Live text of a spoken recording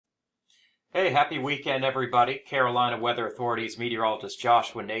Hey, happy weekend, everybody. Carolina Weather Authority's meteorologist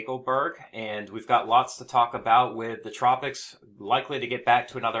Joshua Nagelberg, and we've got lots to talk about with the tropics likely to get back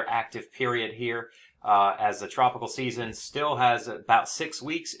to another active period here as the tropical season still has about 6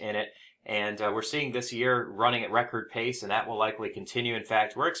 weeks in it, and we're seeing this year running at record pace, and that will likely continue. In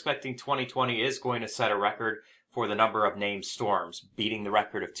fact, we're expecting 2020 is going to set a record for the number of named storms, beating the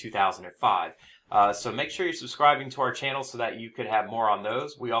record of 2005. So make sure you're subscribing to our channel so that you could have more on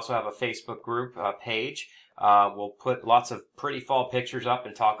those. We also have a Facebook group page. We'll put lots of pretty fall pictures up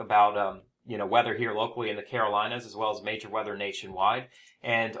and talk about weather here locally in the Carolinas as well as major weather nationwide.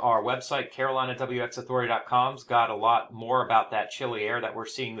 And our website, CarolinaWXAuthority.com's got a lot more about that chilly air that we're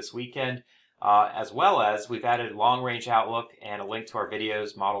seeing this weekend, as well as we've added long-range outlook and a link to our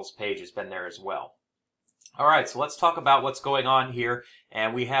videos models page has been there as well. All right, so let's talk about what's going on here,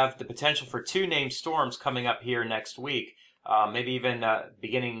 and we have the potential for 2 named storms coming up here next week, maybe even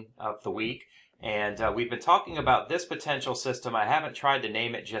beginning of the week. And we've been talking about this potential system. I haven't tried to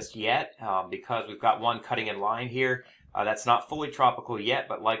name it just yet because we've got one cutting in line here. That's not fully tropical yet,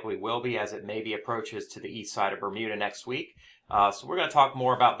 but likely will be as it maybe approaches to the east side of Bermuda next week. So we're going to talk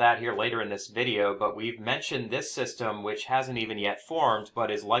more about that here later in this video, but we've mentioned this system, which hasn't even yet formed,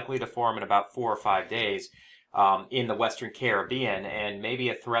 but is likely to form in about 4 or 5 days in the Western Caribbean, and maybe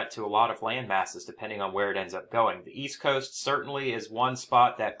a threat to a lot of land masses depending on where it ends up going. The East Coast certainly is one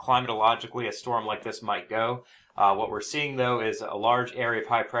spot that climatologically a storm like this might go. What we're seeing, though, is a large area of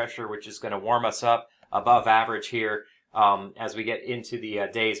high pressure, which is going to warm us up above average here as we get into the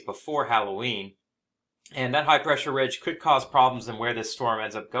days before Halloween. And that high pressure ridge could cause problems in where this storm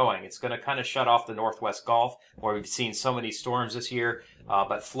ends up going. It's going to kind of shut off the Northwest Gulf, where we've seen so many storms this year.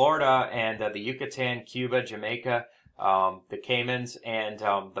 But Florida and the Yucatan, Cuba, Jamaica, the Caymans, and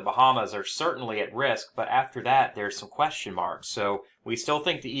the Bahamas are certainly at risk. But after that, there's some question marks. So we still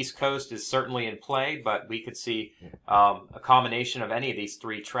think the East Coast is certainly in play, but we could see a combination of any of these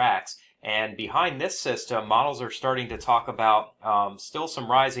 3 tracks. And behind this system, models are starting to talk about still some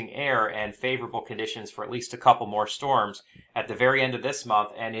rising air and favorable conditions for at least a couple more storms at the very end of this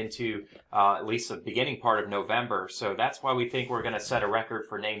month and into at least the beginning part of November. So that's why we think we're going to set a record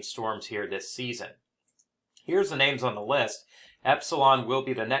for named storms here this season. Here's the names on the list. Epsilon will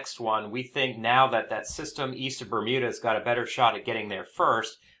be the next one. We think now that that system east of Bermuda has got a better shot at getting there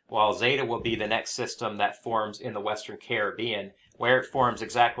first, while Zeta will be the next system that forms in the Western Caribbean. Where it forms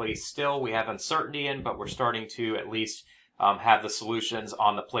exactly still we have uncertainty in, but we're starting to at least have the solutions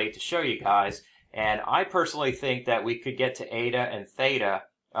on the plate to show you guys. And I personally think that we could get to Eta and Theta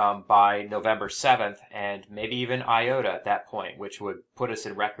by November 7th, and maybe even Iota at that point, which would put us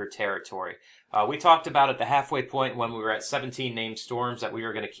in record territory. We talked about at the halfway point when we were at 17 named storms that we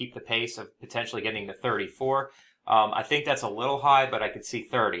were going to keep the pace of potentially getting to 34. I think that's a little high, but I could see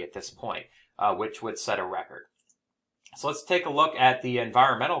 30 at this point, which would set a record. So let's take a look at the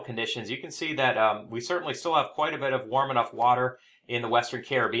environmental conditions. You can see that we certainly still have quite a bit of warm enough water in the Western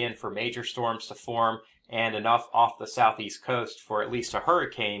Caribbean for major storms to form, and enough off the southeast coast for at least a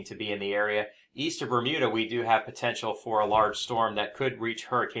hurricane to be in the area. East of Bermuda, we do have potential for a large storm that could reach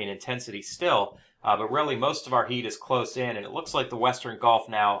hurricane intensity still, but really most of our heat is close in, and it looks like the Western Gulf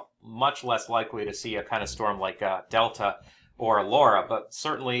now much less likely to see a kind of storm like Delta or Laura, but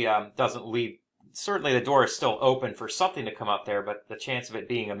certainly doesn't leave. Certainly the door is still open for something to come up there, but the chance of it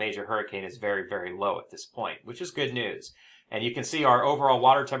being a major hurricane is very, very low at this point, which is good news. And you can see our overall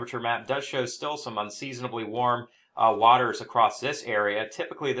water temperature map does show still some unseasonably warm waters across this area.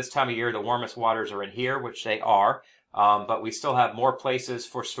 Typically this time of year the warmest waters are in here, which they are, but we still have more places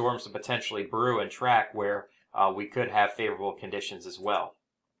for storms to potentially brew and track where we could have favorable conditions as well.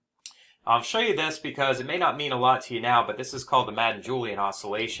 I'll show you this because it may not mean a lot to you now, but this is called the Madden-Julian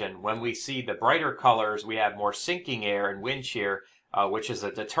oscillation. When we see the brighter colors, we have more sinking air and wind shear, which is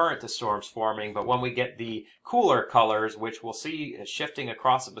a deterrent to storms forming. But when we get the cooler colors, which we'll see shifting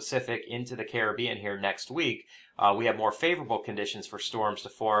across the Pacific into the Caribbean here next week, we have more favorable conditions for storms to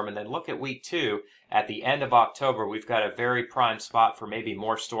form. And then look at week 2. At the end of October, we've got a very prime spot for maybe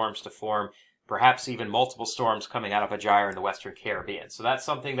more storms to form, perhaps even multiple storms coming out of a gyre in the Western Caribbean. So that's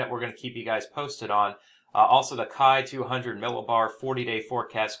something that we're going to keep you guys posted on. Also, the Chi 200 millibar 40-day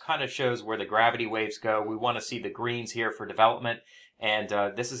forecast kind of shows where the gravity waves go. We want to see the greens here for development. And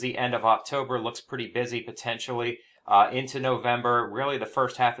this is the end of October. Looks pretty busy potentially into November. Really the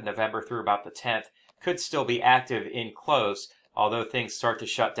first half of November through about the 10th could still be active in close, although things start to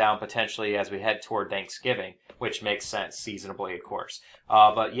shut down potentially as we head toward Thanksgiving, which makes sense seasonably, of course.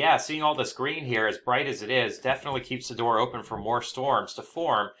 But yeah, seeing all this green here, as bright as it is, definitely keeps the door open for more storms to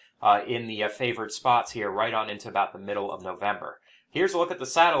form in the favored spots here right on into about the middle of November. Here's a look at the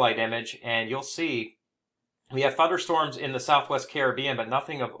satellite image, and you'll see we have thunderstorms in the southwest Caribbean, but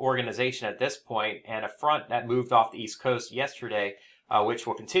nothing of organization at this point, and a front that moved off the east coast yesterday, which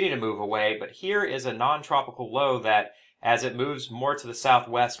will continue to move away. But here is a non-tropical low that, as it moves more to the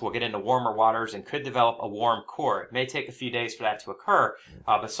southwest, will get into warmer waters and could develop a warm core. It may take a few days for that to occur,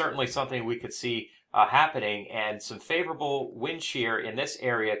 but certainly something we could see happening, and some favorable wind shear in this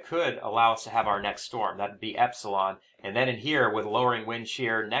area could allow us to have our next storm. That would be Epsilon. And then in here, with lowering wind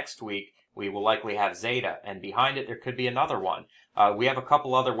shear next week, we will likely have Zeta, and behind it there could be another one. We have a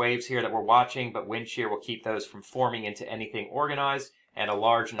couple other waves here that we're watching, but wind shear will keep those from forming into anything organized, and a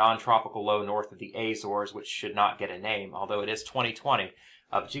large non-tropical low north of the Azores, which should not get a name, although it is 2020.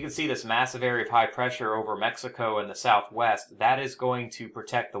 But you can see this massive area of high pressure over Mexico and the southwest. That is going to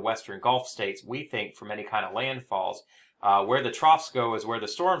protect the western Gulf states, we think, from any kind of landfalls. Where the troughs go is where the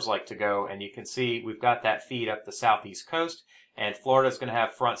storms like to go, and you can see we've got that feed up the southeast coast, and Florida's going to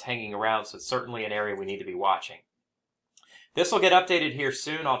have fronts hanging around, so it's certainly an area we need to be watching. This will get updated here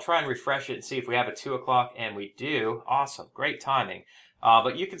soon. I'll try and refresh it and see if we have a 2 o'clock, and we do. Awesome. Great timing.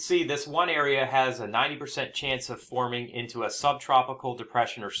 But you can see this one area has a 90% chance of forming into a subtropical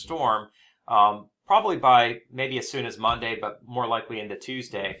depression or storm, probably by maybe as soon as Monday, but more likely into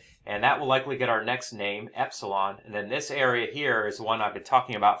Tuesday. And that will likely get our next name, Epsilon. And then this area here is one I've been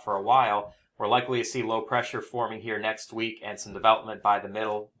talking about for a while. We're likely to see low pressure forming here next week and some development by the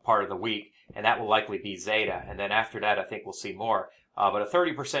middle part of the week. And that will likely be Zeta. And then after that, I think we'll see more. But a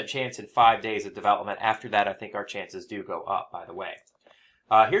 30% chance in 5 days of development. After that, I think our chances do go up, by the way.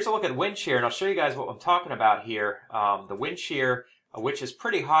 Here's a look at wind shear, and I'll show you guys what I'm talking about here. The wind shear, which is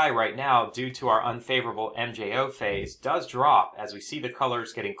pretty high right now due to our unfavorable MJO phase, does drop as we see the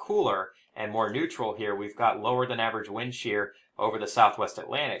colors getting cooler and more neutral here. We've got lower than average wind shear over the southwest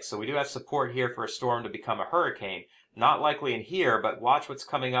Atlantic. So we do have support here for a storm to become a hurricane. Not likely in here, but watch what's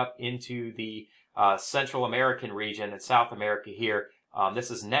coming up into the Central American region and South America here. This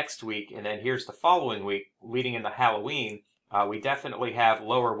is next week, and then here's the following week, leading into Halloween. We definitely have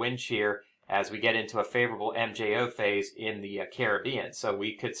lower wind shear as we get into a favorable MJO phase in the Caribbean. So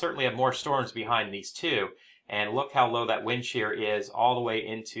we could certainly have more storms behind these two. And look how low that wind shear is all the way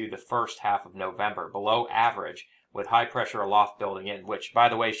into the first half of November, below average, with high pressure aloft building in, which, by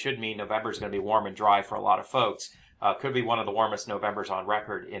the way, should mean November is going to be warm and dry for a lot of folks. Could be one of the warmest Novembers on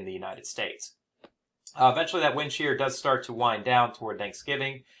record in the United States. Eventually that wind shear does start to wind down toward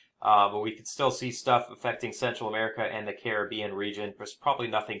Thanksgiving. But we could still see stuff affecting Central America and the Caribbean region. There's probably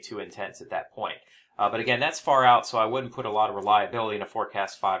nothing too intense at that point. But again, that's far out, so I wouldn't put a lot of reliability in a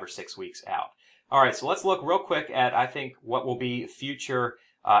forecast 5 or 6 weeks out. All right, so let's look real quick at, I think, what will be future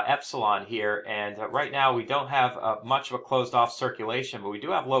Epsilon here. And right now, we don't have much of a closed-off circulation, but we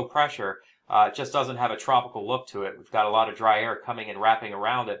do have low pressure. It just doesn't have a tropical look to it. We've got a lot of dry air coming and wrapping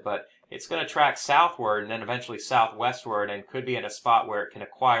around it, but it's going to track southward and then eventually southwestward, and could be in a spot where it can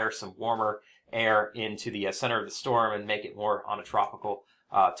acquire some warmer air into the center of the storm and make it more on a tropical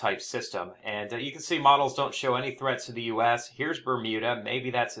type system. And you can see models don't show any threats to the U.S. Here's Bermuda.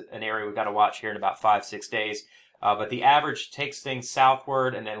 Maybe that's an area we've got to watch here in about 5-6 days. But the average takes things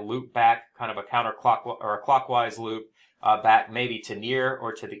southward and then loop back, kind of a counterclockwise or a clockwise loop back maybe to near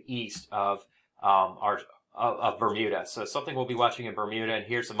or to the east of of Bermuda. So something we'll be watching in Bermuda. And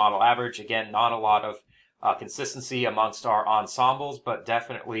here's the model average. Again, not a lot of consistency amongst our ensembles, but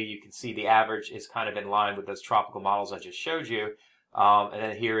definitely you can see the average is kind of in line with those tropical models I just showed you. And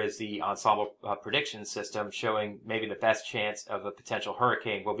then here is the ensemble prediction system showing maybe the best chance of a potential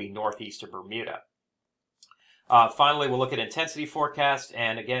hurricane will be northeast of Bermuda. Finally, we'll look at intensity forecast,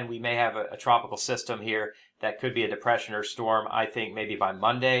 and again, we may have a tropical system here that could be a depression or storm, I think maybe by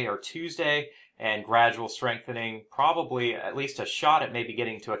Monday or Tuesday, and gradual strengthening, probably at least a shot at maybe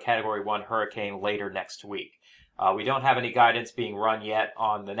getting to a Category 1 hurricane later next week. We don't have any guidance being run yet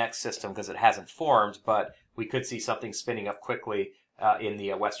on the next system because it hasn't formed, but we could see something spinning up quickly in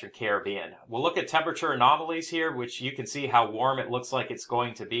the Western Caribbean. We'll look at temperature anomalies here, which you can see how warm it looks like it's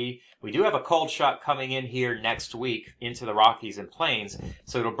going to be. We do have a cold shot coming in here next week into the Rockies and Plains,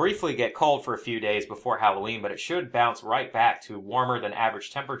 so it'll briefly get cold for a few days before Halloween, but it should bounce right back to warmer than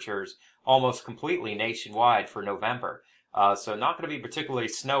average temperatures almost completely nationwide for November. So not going to be particularly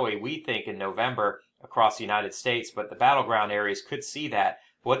snowy, we think, in November across the United States, but the battleground areas could see that.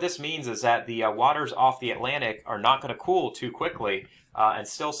 What this means is that the waters off the Atlantic are not going to cool too quickly and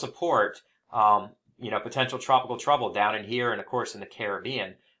still support potential tropical trouble down in here and, of course, in the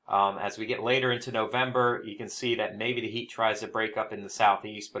Caribbean. As we get later into November, you can see that maybe the heat tries to break up in the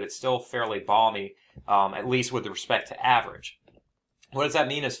southeast, but it's still fairly balmy, at least with respect to average. What does that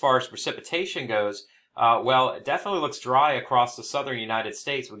mean as far as precipitation goes? Well, it definitely looks dry across the southern United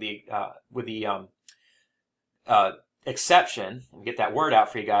States with the exception, we'll get that word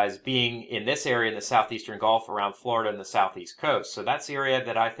out for you guys, being in this area in the southeastern Gulf around Florida and the southeast coast. So that's the area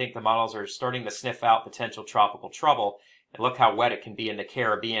that I think the models are starting to sniff out potential tropical trouble. And look how wet it can be in the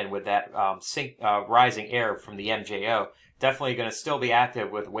Caribbean with that rising air from the MJO. Definitely going to still be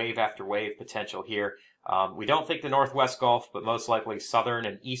active with wave after wave potential here. We don't think the Northwest Gulf, but most likely southern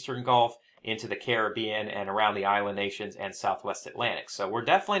and eastern Gulf into the Caribbean and around the island nations and Southwest Atlantic. So we're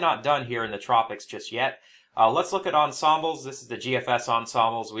definitely not done here in the tropics just yet. Let's look at ensembles. This is the GFS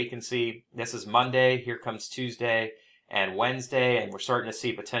ensembles. We can see this is Monday. Here comes Tuesday and Wednesday, and we're starting to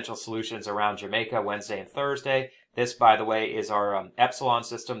see potential solutions around Jamaica Wednesday and Thursday. This, by the way, is our Epsilon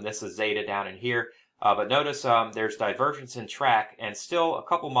system. This is Zeta down in here. But notice there's divergence in track, and still a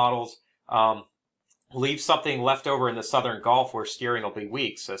couple models leave something left over in the southern Gulf where steering will be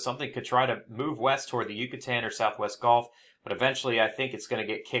weak. So something could try to move west toward the Yucatan or Southwest Gulf, but eventually I think it's going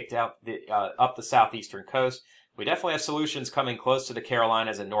to get kicked out up the southeastern coast. We definitely have solutions coming close to the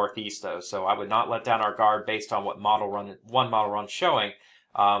Carolinas and Northeast, though, so I would not let down our guard based on what one model run showing.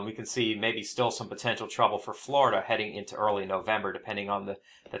 We can see maybe still some potential trouble for Florida heading into early November, depending on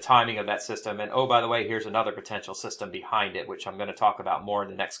the timing of that system. And oh, by the way, here's another potential system behind it, which I'm going to talk about more in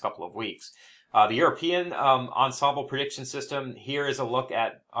the next couple of weeks. The European ensemble prediction system, here is a look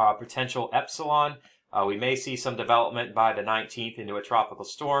at potential Epsilon. We may see some development by the 19th into a tropical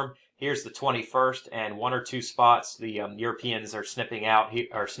storm. Here's the 21st, and one or two spots the Europeans are sniffing out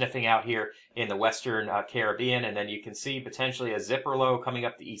here in the western Caribbean, and then you can see potentially a zipper low coming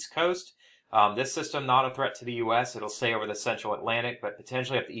up the east coast. This system not a threat to the U.S. It'll stay over the central Atlantic, but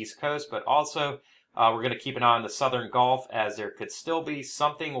potentially up the east coast. But also we're going to keep an eye on the southern Gulf, as there could still be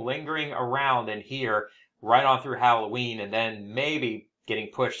something lingering around in here right on through Halloween, and then maybe getting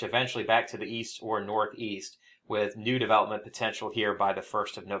pushed eventually back to the east or northeast, with new development potential here by the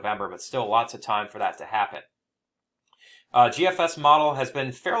 1st of November, but still lots of time for that to happen. GFS model has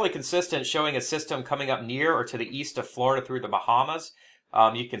been fairly consistent, showing a system coming up near or to the east of Florida through the Bahamas.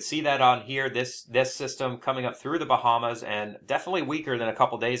 You can see that on here, this system coming up through the Bahamas, and definitely weaker than a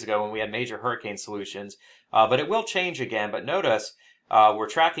couple days ago when we had major hurricane solutions. But it will change again. But notice we're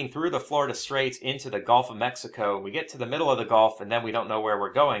tracking through the Florida Straits into the Gulf of Mexico. We get to the middle of the Gulf, and then we don't know where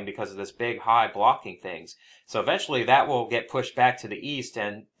we're going because of this big high blocking things. So eventually that will get pushed back to the east,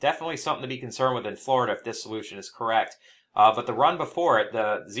 and definitely something to be concerned with in Florida if this solution is correct. But the run before it,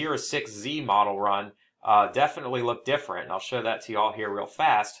 the 06Z model run, definitely looked different. And I'll show that to you all here real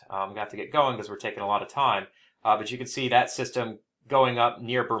fast. I'm going to have to get going because we're taking a lot of time. But you can see that system going up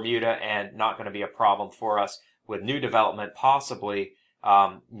near Bermuda and not going to be a problem for us, with new development possibly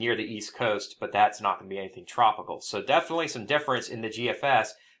near the east coast, but that's not going to be anything tropical. So definitely some difference in the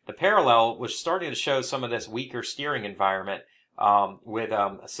GFS. The parallel was starting to show some of this weaker steering environment with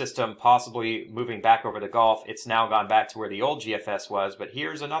a system possibly moving back over the Gulf. It's now gone back to where the old GFS was, but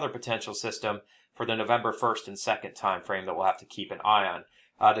here's another potential system for the November 1st and 2nd time frame that we'll have to keep an eye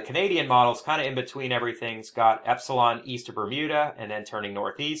on. The Canadian model is kind of in between everything. It's got Epsilon east of Bermuda and then turning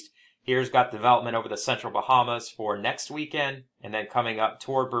northeast. Here's got development over the central Bahamas for next weekend, and then coming up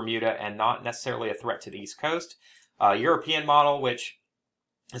toward Bermuda and not necessarily a threat to the east coast. European model, which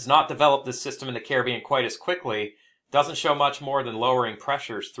has not developed this system in the Caribbean quite as quickly, doesn't show much more than lowering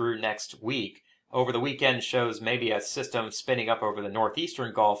pressures through next week. Over the weekend shows maybe a system spinning up over the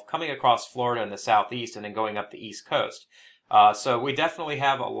northeastern Gulf, coming across Florida and the southeast, and then going up the east coast. So we definitely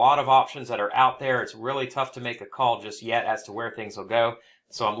have a lot of options that are out there. It's really tough to make a call just yet as to where things will go.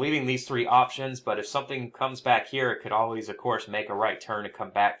 So I'm leaving these three options, but if something comes back here, it could always, of course, make a right turn and come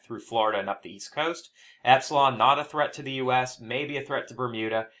back through Florida and up the east coast. Epsilon, not a threat to the U.S., maybe a threat to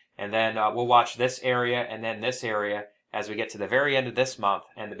Bermuda. And then we'll watch this area and then this area as we get to the very end of this month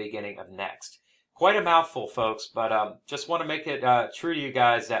and the beginning of next. Quite a mouthful, folks, but just want to make it true to you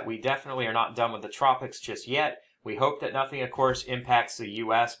guys that we definitely are not done with the tropics just yet. We hope that nothing, of course, impacts the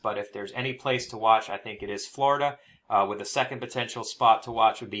U.S., but if there's any place to watch, I think it is Florida. With the second potential spot to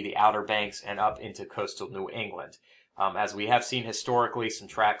watch would be the Outer Banks and up into coastal New England, as we have seen historically some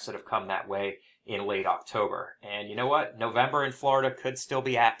tracks that have come that way in late October. And you know what? November in Florida could still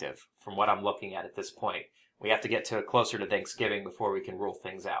be active from what I'm looking at this point. We have to get to closer to Thanksgiving before we can rule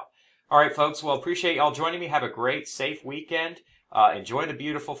things out. All right, folks. Well, appreciate y'all joining me. Have a great, safe weekend. Enjoy the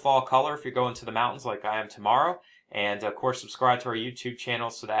beautiful fall color if you're going to the mountains like I am tomorrow. And, of course, subscribe to our YouTube channel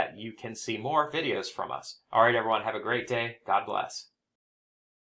so that you can see more videos from us. All right, everyone. Have a great day. God bless.